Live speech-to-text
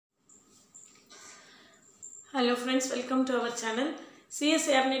Hello friends, welcome to our channel.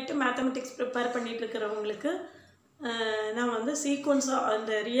 csir net mathematics prepare பண்ணிட்டு இருக்கறவங்களுக்கு நான் வந்து சீக்வென்ஸ்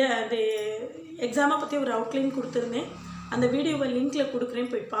அந்த எக்ஸாமை பத்தி ஒரு அவுட்லைன் கொடுத்திருந்தேன். அந்த வீடியோவை லிங்க்ல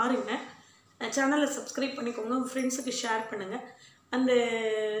கொடுக்கிறேன், போய் பாருங்க. சேனலை சப்ஸ்கிரைப் பண்ணிக்கோங்க, உங்க ஃப்ரெண்ட்ஸ்க்கு ஷேர் பண்ணுங்க. அந்த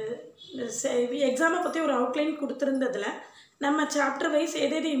எக்ஸாமை பத்தி ஒரு அவுட்லைன் கொடுத்திருந்ததுல நம்ம சாப்டர் வைஸ்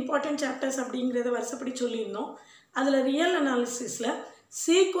எது இம்பார்ட்டன்ட் சாப்டர்ஸ் அப்படிங்கறத வரிசைப்படி சொல்லியிருந்தோம். அதுல real அனாலிசிஸ்ல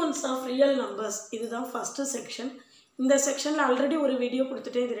sequence of real numbers இதுதான் first section. இந்த செக்ஷன்ல ஆல்ரெடி ஒரு வீடியோ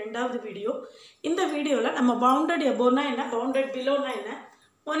கொடுத்துட்டேன், இது ரெண்டாவது வீடியோ. இந்த வீடியோல நம்ம bounded above னா என்ன, bounded below னா என்ன,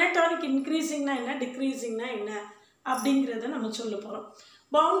 monotonic increasing னா என்ன, decreasing னா என்ன அப்படிங்கறத நம்ம சொல்ல போறோம்.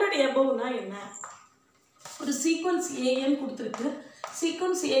 bounded above னா என்ன, ஒரு sequence an கொடுத்திருக்கு.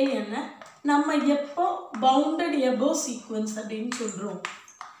 sequence an நம்ம எப்போ bounded above sequence அப்படினு சொல்றோம்.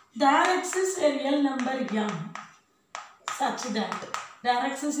 there exists a real number m such that there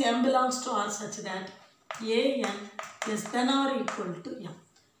exists m belongs to R such that an less than or equal to m.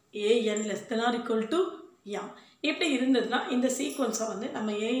 an less than or equal to m. இப்படி இருந்ததுன்னா இந்த சீக்வென்ஸை வந்து நம்ம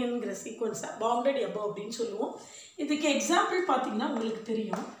anங்கிற சீக்வென்ஸை bounded above அப்படின்னு சொல்லுவோம். இதுக்கு example பார்த்தீங்கன்னா உங்களுக்கு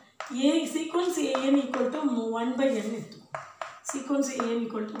தெரியும். Sequence an equal to 1 by n எடுத்துக்கும். Sequence an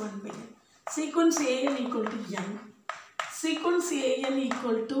equal to 1 by n. Sequence an equal to m. Sequence an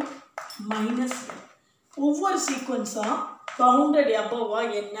equal to minus n. ஒவ்வொரு சீக்வென்ஸாக bounded above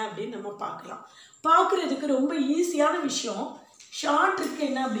என்ன அப்படின்னு நம்ம பார்க்கலாம். பார்க்குறதுக்கு ரொம்ப ஈஸியான விஷயம், ஷார்ட் ட்ரிக்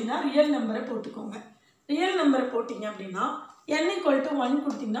என்ன அப்படின்னா ரியல் நம்பரை போட்டுக்கோங்க. ரியல் நம்பரை போட்டிங்க அப்படின்னா n equal to 1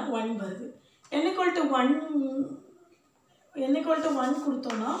 கொடுத்தீங்கன்னா 1 வருது. n equal to 1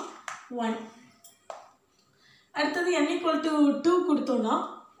 கொடுத்தோன்னா 1. அடுத்தது n equal to 2 கொடுத்தோன்னா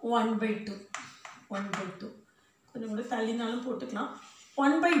 1 by 2. 1 by 2 கொஞ்சம் கூட தள்ளினாலும் போட்டுக்கலாம்.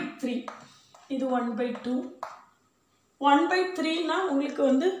 1 by 3 இது 1 by 2. 1 by 3 னா உங்களுக்கு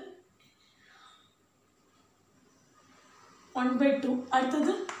வந்து 1 by 2.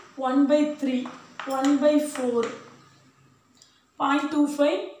 அடுத்தது 1 by 3, 1 by 4,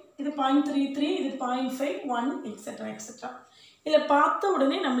 0.25, இது 0.33, இது 0.5, 1, etc. etc. இதில் பார்த்த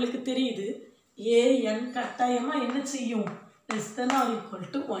உடனே நம்மளுக்கு தெரியுது an கட்டாயமாக என்ன செய்யும், less than or equal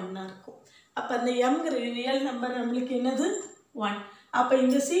to 1 இருக்கும். அப்போ அந்த mங்கிற ரியல் நம்பர் நம்மளுக்கு என்னது 1. அப்போ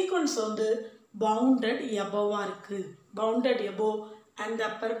இந்த சீக்வன்ஸ் வந்து bounded above இருக்கு. bounded above and the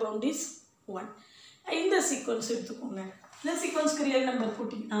upper bound is 1. இந்த சீக்வென்ஸ் எடுத்துக்கோங்க. இந்த சீக்வென்ஸ்க்கு ரியல் நம்பர்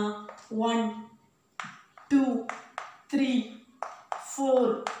போட்டிங்கன்னா 1, 2, 3, 4,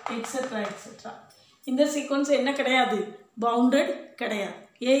 etc. etc. இந்த சீக்வென்ஸ் என்ன கிடையாது, bounded கிடையாது.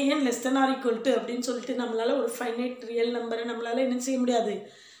 an less than or equal to அப்படின்னு சொல்லிட்டு நம்மளால ஒரு ஃபைனைட் ரியல் நம்பரை நம்மளால என்ன செய்ய முடியாது,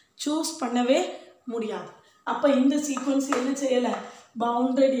 சூஸ் பண்ணவே முடியாது. அப்போ இந்த சீக்வென்ஸ் என்ன செய்யலை,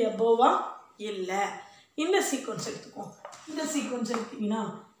 bounded above இல்லை. இந்த சீக்வென்ஸ் எடுத்துக்கோம். இந்த சீக்வென்ஸ் எடுத்தீங்கன்னா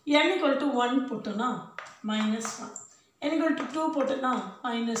n equal to 1 போட்டோன்னா -1, n equal to 2 போட்டோன்னா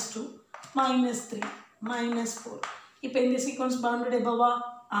 -2, -3, -4. இப்போ இந்த சீக்வென்ஸ் bounded above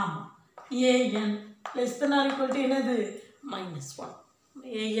ஆமாம். an less than or equal to என்னது -1.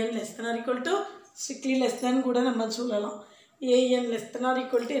 an less than or equal to strictly less than கூட நம்ம சொல்லலாம். an less than or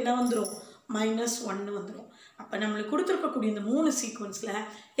equal to என்ன வந்துடும், -1 வந்துடும். அப்போ நம்மளுக்கு கொடுத்துருக்கக்கூடிய இந்த 3 சீக்வென்ஸில்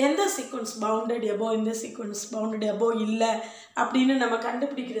எந்த சீக்வென்ஸ் bounded above, இந்த சீக்வென்ஸ் bounded above இல்லை அப்படின்னு நம்ம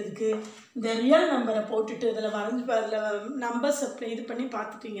கண்டுபிடிக்கிறதுக்கு இந்த ரியல் நம்பரை போட்டுட்டு இதில் வரைஞ்சி அதில் நம்பர்ஸை இது பண்ணி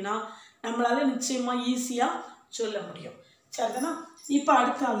பார்த்துட்டிங்கன்னா நம்மளால் நிச்சயமாக ஈஸியாக சொல்ல முடியும். சரிதானா? இப்போ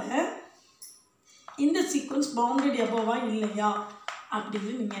அடுத்தால இந்த சீக்வென்ஸ் bounded above இல்லையா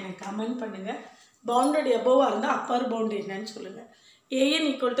அப்படின்னு நீங்கள் எனக்கு கமெண்ட் பண்ணுங்கள். bounded above இருந்தால் அப்பர் பவுண்ட் என்னன்னு சொல்லுங்கள். an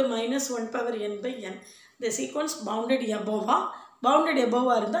equal to -1 power n by n. இந்த sequence bounded above bounded above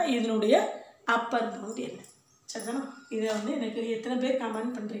இருந்தால் இதனுடைய அப்பர் பவுண்ட் என்ன? சரிதானா? இதை வந்து எனக்கு எத்தனை பேர்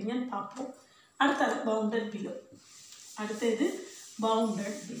கமெண்ட் பண்ணுறீங்கன்னு பார்ப்போம். அடுத்தது bounded below. அடுத்தது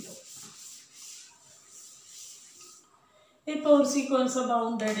bounded below. இப்போ ஒரு சீக்வென்ஸை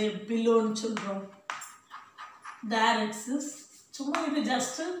bounded belowன்னு சொல்கிறோம். there exists, சும்மா இது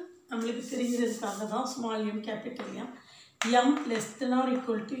ஜஸ்ட்டு நம்மளுக்கு தெரிஞ்சதுக்காக தான் small m capital m less than or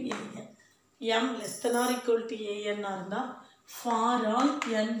equal to an. m less than or equal to an இருந்தால் for all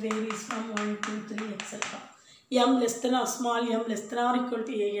n varies from 1 to 3 etc. m less than or small m less than or equal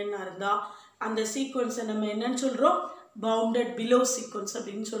to an இருந்தால் அந்த சீக்வென்ஸை நம்ம என்னன்னு சொல்கிறோம், bounded below sequence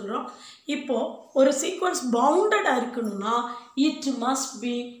அப்படின்னு சொல்கிறோம். இப்போது ஒரு சீக்வென்ஸ் பவுண்டடாக இருக்கணும்னா it must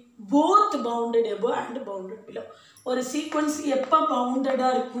be both bounded above and bounded below. ஒரு சீக்வென்ஸ் எப்போ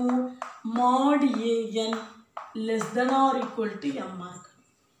பவுண்டடாக இருக்கும், mod an less than or equal to m இருக்கும்.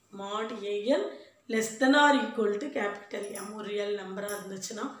 mod an less than or equal to capital M ஒரு ரியல் நம்பராக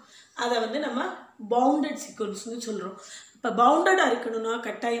இருந்துச்சுன்னா அதை வந்து நம்ம bounded sequenceன்னு சொல்கிறோம். இப்போ பவுண்டடாக இருக்கணும்னா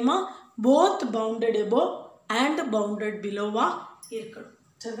கட்டாயமாக both bounded above and bounded below-வா இருக்கணும்.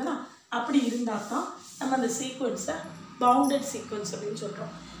 சரிதானா? அப்படி இருந்தால் தான் நம்ம அந்த சீக்வன்ஸை பவுண்டட் சீக்வன்ஸ் அப்படின்னு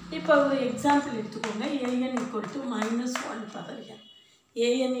சொல்கிறோம். இப்போ ஒரு எக்ஸாம்பிள் எடுத்துக்கோங்க. an equal to -1 power n.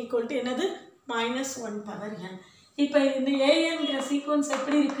 an equal to என்னது? -1 power n. இப்போ இந்த anங்கிற சீக்வன்ஸ்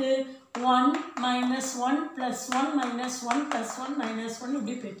எப்படி இருக்குது? 1 -1 + 1 -1 + 1 -1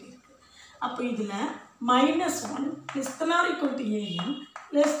 இப்படி போயிட்டு இருக்கு. அப்போ இதில் -1 less than or equal to an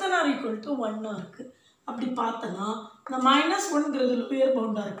less than or equal to 1 இருக்குது. அப்படி பார்த்தோன்னா இந்த -1ங்கிறது லோயர்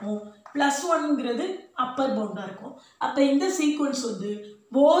பவுண்டாக இருக்கும், +1ங்கிறது அப்பர் பவுண்டாக இருக்கும். அப்போ இந்த சீக்வன்ஸ் வந்து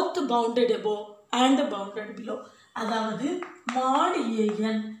both bounded above and bounded below. அதாவது mod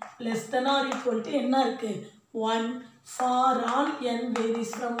an less than or equal to என்ன இருக்குது? 1 for all n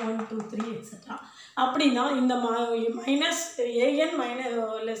varies from 1 to 3 etc. அப்படின்னா இந்த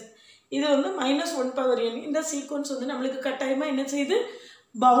இது வந்து -1 power n இந்த சீக்வன்ஸ் வந்து நம்மளுக்கு கட்டாயமாக என்ன செய்யுது?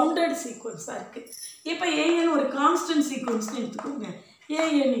 பவுண்டட் சீக்வன்ஸாக இருக்குது. இப்போ an ஒரு கான்ஸ்டன்ட் சீக்வன்ஸ்னு எடுத்துக்கோங்க.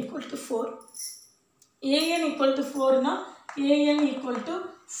 an equal to 4. an equal to 4னா an equal to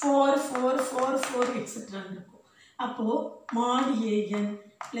 4 4 4 4 etc. இருக்கும். அப்போது mod an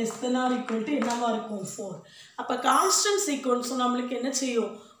less than or equal to என்னவா இருக்கும்? 4. அப்போ கான்ஸ்டன்ட் சீக்வன்ஸும் நம்மளுக்கு என்ன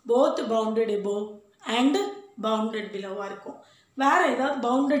செய்யும்? both bounded above and bounded below-வா இருக்கும். வேறு ஏதாவது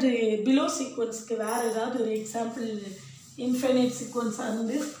பவுண்டட் பிலோ சீக்வன்ஸுக்கு வேறு ஏதாவது ஒரு எக்ஸாம்பிள் இன்ஃபைனைட் சீக்வன்ஸாக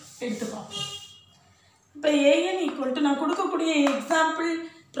இருந்து எடுத்து பார்ப்போம். இப்போ an equal to நான் கொடுக்கக்கூடிய எக்ஸாம்பிள்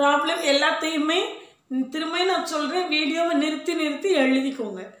ப்ராப்ளம் எல்லாத்தையுமே திரும்ப நான் சொல்கிறேன், வீடியோவை நிறுத்தி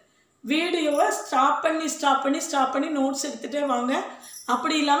எழுதிக்கோங்க. வீடியோவை ஸ்டாப் பண்ணி நோட்ஸ் எடுத்துகிட்டே வாங்க.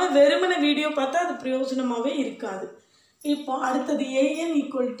 அப்படி இல்லாமல் வெறுமனை வீடியோ பார்த்தா அது பிரயோஜனமாகவே இருக்காது. இப்போ அடுத்தது an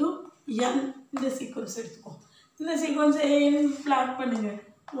equal to n இந்த சீக்வன்ஸ் எடுத்துக்கோ. இந்த சீக்வன்ஸ் an பிளாட் பண்ணுங்கள்.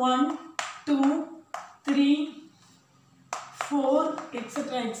 1 2 3 4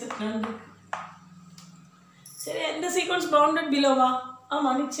 etc. சரி, இந்த சீக்வன்ஸ் பவுண்டட் பிலோவா?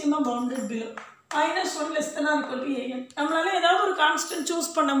 ஆமாம், நிச்சயமாக bounded below. -1 less than or equal to an. நம்மளால ஏதாவது ஒரு கான்ஸ்டன்ட் சூஸ்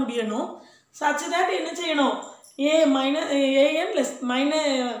பண்ண முடியணும். சச் தட் என்ன செய்யணும்? an லெஸ்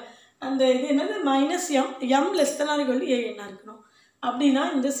அந்த இது என்னது -m less than or equal to an இருக்கணும். அப்படின்னா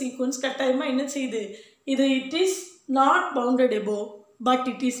இந்த சீக்வன்ஸ் கட்டாயமாக என்ன செய்யுது? இது it is not bounded above but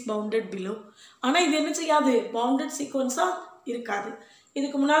it is bounded below. ஆனால் இது என்ன செய்யாது? பவுண்டட் சீக்வன்ஸாக இருக்காது.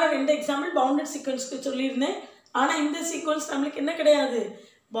 இதுக்கு முன்னால் 2 எக்ஸாம்பிள் பவுண்டட் சீக்வன்ஸ்க்கு சொல்லியிருந்தேன். ஆனால் இந்த சீக்வன்ஸ் நம்மளுக்கு என்ன கிடையாது?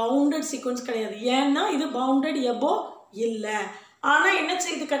 பவுண்டட் சீக்வன்ஸ் கிடையாது. ஏன்னா இது பவுண்டட் எபோ இல்லை. ஆனால் என்ன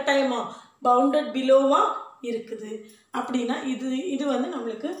செய்யுது? கட்டாயமாக பவுண்டட் பிலோவாக இருக்குது. அப்படின்னா இது வந்து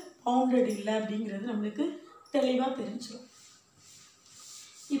நம்மளுக்கு பவுண்டட் இல்லை அப்படிங்கிறது நம்மளுக்கு தெளிவாக தெரிஞ்சிடும்.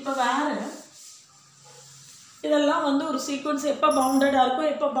 இப்போ வேறு இதெல்லாம் வந்து ஒரு சீக்வன்ஸ் எப்போ பவுண்டடாக இருக்கும்,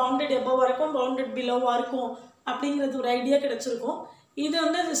 எப்போ பவுண்டட் எபோவாக இருக்கும், பவுண்டட் பிலோவாக இருக்கும் அப்படிங்கிறது ஒரு ஐடியா கிடச்சிருக்கும். இது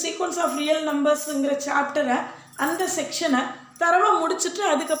வந்து சீக்வன்ஸ் ஆஃப் ரியல் நம்பர்ஸுங்கிற சாப்டரை அந்த செக்ஷனை தரவாக முடிச்சுட்டு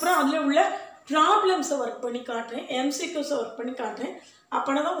அதுக்கப்புறம் அதில் உள்ள ப்ராப்ளம்ஸை ஒர்க் பண்ணி காட்டுறேன், எம்சிக்யூஸை ஒர்க் பண்ணி காட்டுறேன்.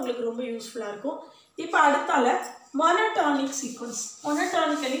 அப்போனா தான் உங்களுக்கு ரொம்ப யூஸ்ஃபுல்லாக இருக்கும். இப்போ அடுத்தால monotonic sequence,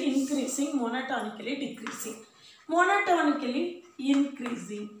 monotonically increasing, monotonically decreasing, monotonically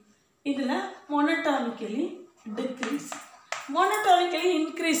increasing, இதில் monotonically decreasing. monotonically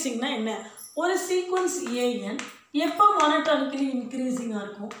increasing na என்ன? ஒரு sequence an எப்போ monotonically increasing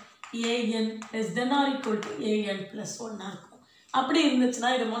இருக்கும்? an less than or equal to an plus 1 இருக்கும். அப்படி இருந்துச்சுன்னா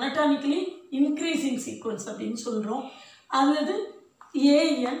இது monotonically increasing sequence அப்படின்னு சொல்கிறோம். அல்லது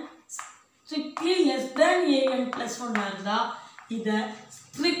an strictly less than an plus 1 இருந்தால் இதை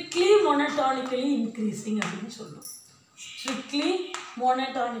strictly monotonically increasing அப்படின்னு சொல்கிறோம். strictly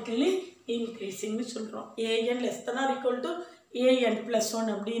monotonically increasing சொல்கிறோம். an less than or equal to an plus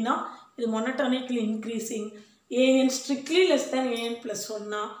 1 அப்படின்னா இது monotonically increasing. an strictly less than an plus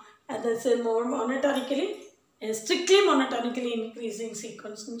 1 அது monotonically strictly monotonically increasing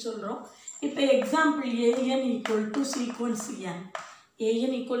sequence சொல்கிறோம். இப்போ example an equal to sequence n.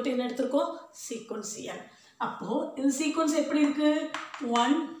 an equal to என்ன எடுத்திருக்கோம்? sequence n. அப்போது இந்த sequence எப்படி இருக்குது?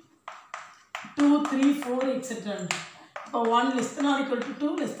 1 2 3 4 etc. இப்போ 1 less than or equal to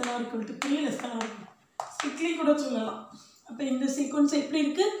 2 less than or equal to 3 less than or strictly கூட சொல்லலாம். அப்போ இந்த சீக்வன்ஸ் எப்படி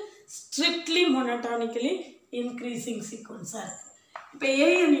இருக்குது? strictly monotonically increasing sequence-ஆக இருக்குது. இப்போ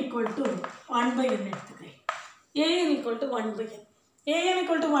an equal to 1 by n எடுத்துக்கிறேன். an equal to 1 by n. an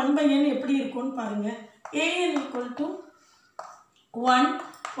equal to 1 by n எப்படி இருக்கும்னு பாருங்கள். an equal to 1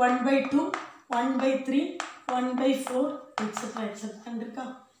 1 by 2 1 by 3 1 by 4 etc. etc. இருக்கா?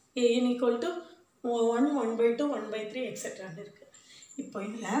 an equal to 1 1 by 2 1 by 3 etc. இருக்கு. இப்போ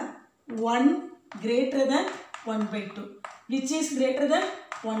இதில் 1 greater than 1 by 2 which is greater than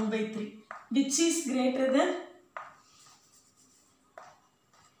 1 by 3 which is greater than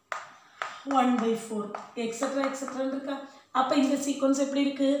 1/4 etcetera எக்ஸெட்ரான்னு இருக்கா. அப்போ இந்த சீக்வன்ஸ் எப்படி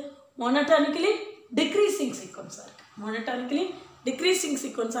இருக்குது? மோனோடானிக்கலி டிக்ரீசிங் சீக்வன்ஸாக இருக்குது. மோனோடானிக்கலி டிக்ரீசிங்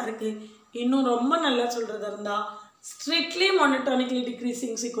சீக்வன்ஸாக இருக்குது. இன்னும் ரொம்ப நல்லா சொல்கிறதா இருந்தால் ஸ்ட்ரிக்ட்லி மோனோடானிக்கலி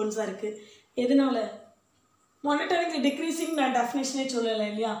டிக்ரீசிங் சீக்வன்ஸாக இருக்குது. எதனால? மோனோடானிக்கலி டிக்ரீசிங் நான் டெஃபினேஷனே சொல்லலை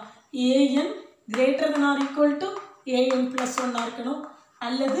இல்லையா? AN greater than R equal to AN plus 1 இருக்கணும்.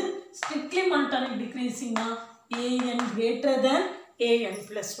 அல்லது strictly monotonic டிக்ரீசிங்னா AN greater than AN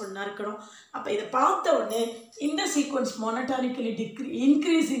plus 1 இருக்கணும். அப்போ இதை பார்த்த உடனே இந்த சீக்வன்ஸ் மோனோடானிக்கலி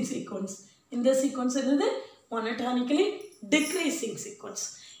இன்க்ரீசிங் சீக்வன்ஸ். இந்த சீக்வன்ஸ் என்னது? மோனோடானிக்கலி டிக்ரீசிங் சீக்வன்ஸ்.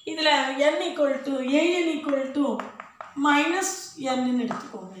 இதில் n equal to AN equal to minus என்னு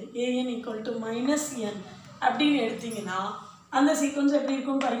எடுத்துக்கோங்க. AN equal to minus n அப்படின்னு எடுத்தீங்கன்னா அந்த சீக்வன்ஸ் எப்படி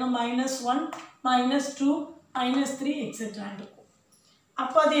இருக்கும் பாருங்கள். -1 -2 -3 எக்ஸெட்ரான் இருக்கும்.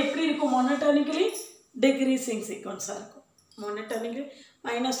 அப்போ அது எப்படி இருக்கும்? மோனோடானிக்கலி டிக்ரீசிங் சீக்வன்ஸாக இருக்கும். மோனோடானிக்கலி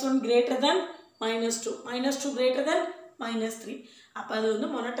 -1 greater than -2 -2 greater than -3. அப்போ அது வந்து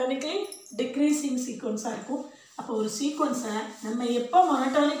மோனோடானிக்கலி டிக்ரீசிங் சீக்வன்ஸாக இருக்கும். அப்போ ஒரு சீக்வன்ஸை நம்ம எப்போ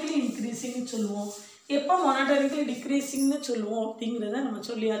மோனோடானிக்கலி இன்க்ரீசிங்னு சொல்லுவோம், எப்போ மோனோடானிக்கலி டிக்ரீசிங்னு சொல்லுவோம் அப்படிங்கிறத நம்ம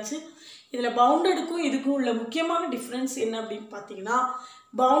சொல்லியாச்சு. இதில் பவுண்டடுக்கும் இதுக்கும் உள்ள முக்கியமான டிஃப்ரென்ஸ் என்ன அப்படின்னு பார்த்தீங்கன்னா,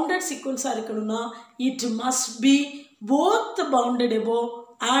 பவுண்டட் சீக்வன்ஸாக இருக்கணும்னா it must be both bounded above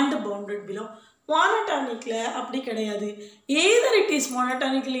and bounded below. மோனோடானிக்கில் அப்படி கிடையாது. Either it is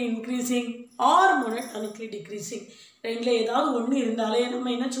மோனோடானிக்கலி increasing R மோனோடானிக்கலி decreasing. ரெண்டில் ஏதாவது ஒன்று இருந்தாலே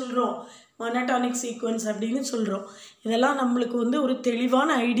நம்ம என்ன சொல்கிறோம்? மோனோடானிக் சீக்வன்ஸ் அப்படின்னு சொல்கிறோம். இதெல்லாம் நம்மளுக்கு வந்து ஒரு தெளிவான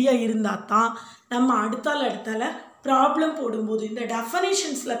ஐடியா இருந்தால் தான் நம்ம அடுத்தால ப்ராப்ளம் போடும்போது இந்த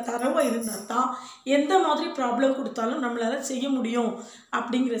டெஃபனிஷன்ஸில் தரவாக இருந்தால் தான் எந்த மாதிரி ப்ராப்ளம் கொடுத்தாலும் நம்மளால் செய்ய முடியும்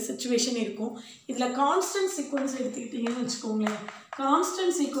அப்படிங்கிற சிச்சுவேஷன் இருக்கும். இதில் கான்ஸ்டன்ட் சீக்வன்ஸ் எடுத்துக்கிட்டிங்கன்னு வச்சுக்கோங்களேன்.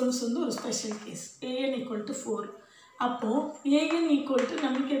 கான்ஸ்டன்ட் சீக்வன்ஸ் வந்து ஒரு special case. AN equal to 4. அப்போது ஏஎன் ஈக்குவல் டு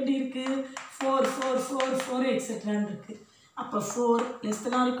நமக்கு எப்படி இருக்குது? 4 4 4 4 எக்ஸெட்ரான்னு இருக்குது. அப்போ 4 less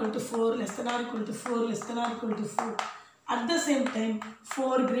than or equal to 4 less than or equal to 4 less than or equal to 4. At the same time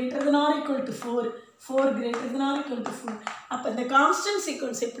 4 greater than or equal to 4 4 greater than or equal to 4. அப்போ இந்த constant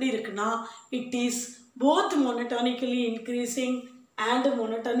sequence எப்படி இருக்குன்னா it is both மோனோடானிக்கலி increasing and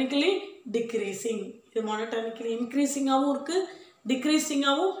மோனோடானிக்கலி decreasing. இது மோனோடானிக்கலி இன்க்ரீசிங்காகவும் இருக்குது,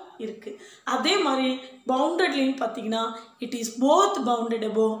 டிக்ரீசிங்காகவும் இருக்குது. அதே மாதிரி பவுண்டட்லின்னு பார்த்தீங்கன்னா it is both bounded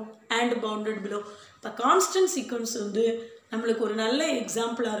above and bounded below. இப்போ கான்ஸ்டன்ட் சீக்வன்ஸ் வந்து நம்மளுக்கு ஒரு நல்ல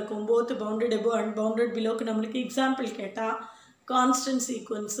எக்ஸாம்பிளாக இருக்கும். Both bounded above and bounded below-க்கு நம்மளுக்கு எக்ஸாம்பிள் கேட்டால் கான்ஸ்டன்ட்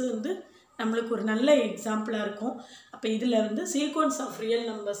சீக்வன்ஸு வந்து நம்மளுக்கு ஒரு நல்ல எக்ஸாம்பிளாக இருக்கும். அப்போ இதில் வந்து சீக்வன்ஸ் ஆஃப் ரியல்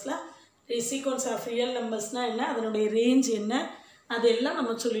நம்பர்ஸ்னால் என்ன, அதனுடைய ரேஞ்ச் என்ன, அதெல்லாம்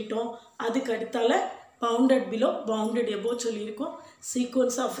நம்ம சொல்லிட்டோம். அதுக்கு அடுத்தால பவுண்டட் பிலோ பவுண்டட் above சொல்லியிருக்கோம்.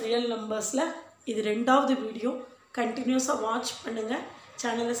 சீக்வன்ஸ் ஆஃப் ரியல் நம்பர்ஸில் இது 2வது வீடியோ. கண்டினியூஸாக வாட்ச் பண்ணுங்கள்,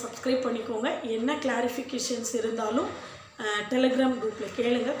 சேனலை சப்ஸ்கிரைப் பண்ணிக்கோங்க. என்ன கிளாரிஃபிகேஷன்ஸ் இருந்தாலும் டெலிகிராம் குரூப்பில்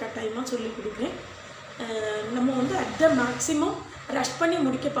கேளுங்க, கட்டாயமாக சொல்லிக் கொடுக்குறேன். நம்ம வந்து அட் த மேக்ஸிமம் ரஷ் பண்ணி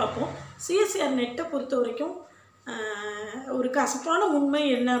முடிக்க பார்ப்போம். சிஎஸ்சிஆர் நெட்டை பொறுத்த வரைக்கும் ஒரு கசப்பான உண்மை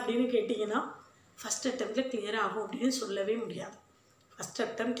என்ன அப்படின்னு கேட்டிங்கன்னா, ஃபஸ்ட் அட்டெம்ப்டில் கிளியர் ஆகும் அப்படின்னு சொல்லவே முடியாது. ஃபஸ்ட்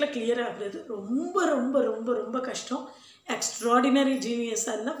அட்டெம்ப்டில் கிளியர் ஆகுறது ரொம்ப ரொம்ப ரொம்ப ரொம்ப கஷ்டம். எக்ஸ்ட்ராடினரி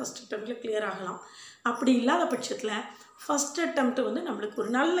ஜீனியஸாக இருந்தால் ஃபஸ்ட் அட்டெம்ப்டில் கிளியர் ஆகலாம். அப்படி இல்லாத பட்சத்தில் ஃபஸ்ட் அட்டெம்ப்ட் வந்து நம்மளுக்கு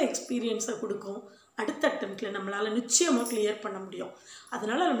ஒரு நல்ல எக்ஸ்பீரியன்ஸை கொடுக்கும். அடுத்த அட்டெம்ப்டில் நம்மளால் நிச்சயமாக கிளியர் பண்ண முடியும்.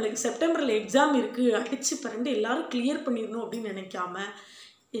 அதனால் நம்மளுக்கு செப்டம்பரில் எக்ஸாம் இருக்குது, அடித்து பரண்டு எல்லோரும் கிளியர் பண்ணிடணும் அப்படின்னு நினைக்காம,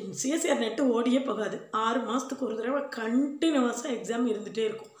 என் சிஎஸ்சிஆர் நெட்டு ஓடியே போகாது. 6 மாதத்துக்கு ஒரு தடவை கண்டினியூஸாக எக்ஸாம் இருந்துகிட்டே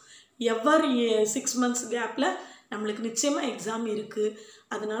இருக்கும். எவ்வரி 6 months கேப்பில் நம்மளுக்கு நிச்சயமாக எக்ஸாம் இருக்குது.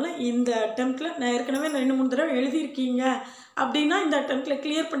 அதனால் இந்த அட்டெம்ப்டில் நான் ஏற்கனவே 2-3 தடவை எழுதியிருக்கீங்க அப்படின்னா இந்த அட்டெம்ப்டில்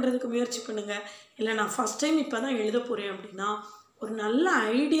கிளியர் பண்ணுறதுக்கு முயற்சி பண்ணுங்கள். இல்லை நான் ஃபஸ்ட் டைம் இப்போ தான் எழுத போகிறேன் அப்படின்னா ஒரு நல்ல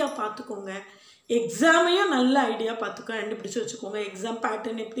ஐடியா பார்த்துக்கோங்க. எக்ஸாமையும் நல்ல ஐடியா கண்டுபிடிச்சி வச்சுக்கோங்க. எக்ஸாம்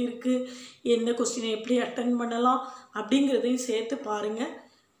பேட்டர்ன் எப்படி இருக்குது, எந்த கொஸ்டினை எப்படி அட்டன் பண்ணலாம் அப்படிங்கிறதையும் சேர்த்து பாருங்கள்.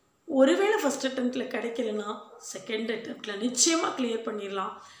 ஒருவேளை ஃபஸ்ட் அட்டெம்ப்டில் கிடைக்கலன்னா செகண்ட் அட்டெம்ப்டில் நிச்சயமாக கிளியர்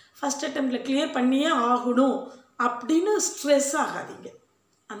பண்ணிடலாம். ஃபஸ்ட் அட்டெம்ப்டில் கிளியர் பண்ணியே ஆகணும் அப்படின்னு ஸ்ட்ரெஸ் ஆகாதீங்க.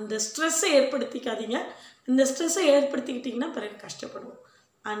 அந்த ஸ்ட்ரெஸ்ஸை ஏற்படுத்திக்காதீங்க. இந்த ஸ்ட்ரெஸ்ஸை ஏற்படுத்திக்கிட்டிங்கன்னா பிறகு கஷ்டப்படுவோம்.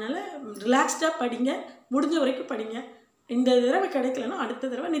 அதனால் ரிலாக்ஸ்டாக படிங்க, முடிஞ்ச வரைக்கும் படிங்க. இந்த தடவை கிடைக்கலன்னா அடுத்த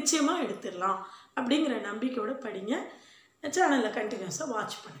தடவை நிச்சயமாக எடுத்துடலாம் அப்படிங்கிற நம்பிக்கையோடு படிங்க. சேனலில் கண்டினியூஸாக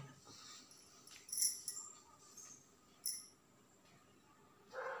வாட்ச் பண்ணுங்கள்.